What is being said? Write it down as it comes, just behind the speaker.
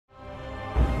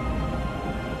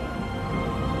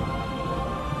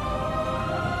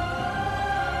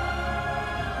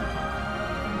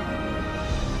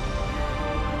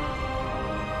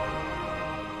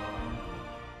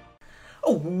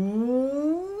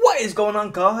What is going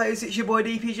on, guys? It's your boy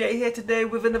DPJ here today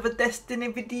with another Destiny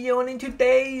video, and in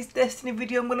today's Destiny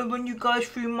video I'm going to run you guys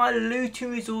through my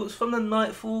looting results from the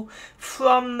Nightfall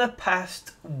from the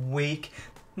past week.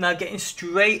 Now getting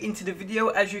straight into the video,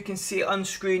 as you can see on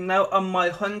screen now, on my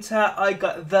hunter I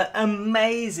got the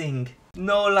amazing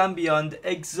No Land Beyond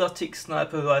exotic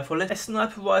sniper rifle. A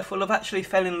sniper rifle I've actually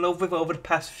fell in love with over the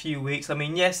past few weeks. I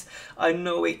mean, yes, I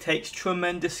know it takes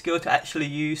tremendous skill to actually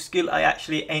use, skill I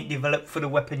actually ain't developed for the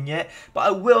weapon yet, but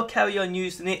I will carry on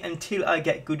using it until I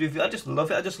get good with it. I just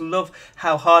love it. I just love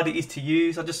how hard it is to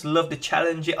use. I just love the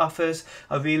challenge it offers.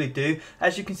 I really do.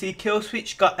 As you can see, Kill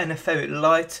Switch got an Ferret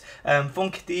Light,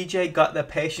 Funky DJ got the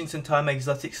Patience and Time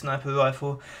exotic sniper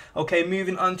rifle. Okay,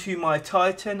 moving on to my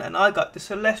Titan, and I got the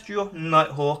Celestial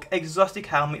Nighthawk exotic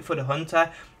helmet for the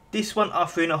hunter. This one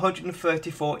offering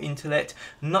 134 intellect.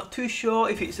 Not too sure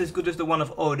if it's as good as the one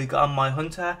I've already got on my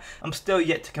hunter. I'm still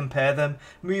yet to compare them.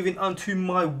 Moving on to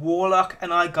my warlock,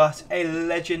 and I got a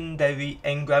legendary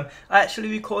engram. I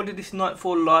actually recorded this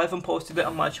Nightfall live and posted it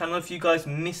on my channel. If you guys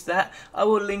missed that, I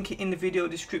will link it in the video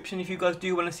description if you guys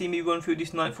do want to see me run through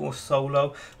this Nightfall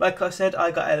solo. Like I said,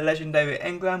 I got a legendary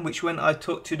engram, which when I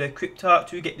took to the Cryptarch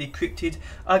to get decrypted,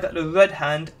 I got the Red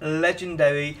Hand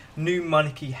legendary new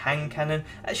monarchy hand cannon.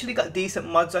 Actually got decent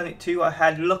mods on it too. I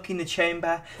had Luck in the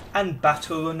Chamber and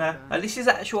Battle Runner. Now this is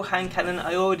actual hand cannon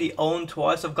I already own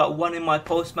twice. I've got one in my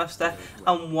Postmaster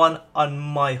and one on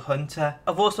my hunter.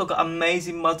 I've also got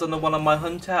amazing mods on the one on my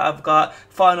hunter. I've got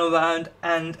Final Round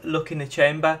and Luck in the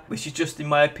Chamber, which is just in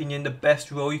my opinion the best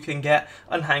roll you can get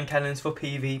on hand cannons for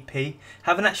PvP.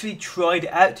 Haven't actually tried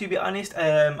it out, to be honest.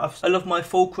 I love my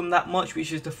Fulcrum that much,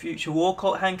 which is the Future War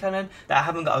Cult hand cannon, that I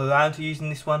haven't got around to using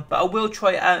this one, but I will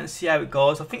try it out and see how it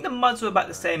goes. I think the mods are about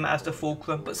the same as the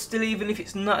Fulcrum, but still, even if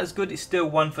it's not as good, it's still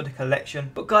one for the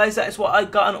collection. But guys, that is what I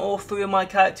got on all three of my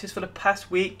characters for the past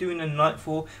week doing the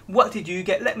Nightfall. What did you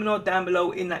get? Let me know down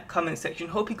below in that comment section.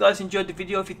 Hope you guys enjoyed the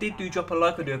video. If you did, do drop a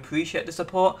like. I do appreciate the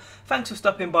support. Thanks for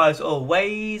stopping by as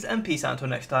always, and peace out until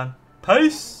next time.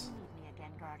 Peace!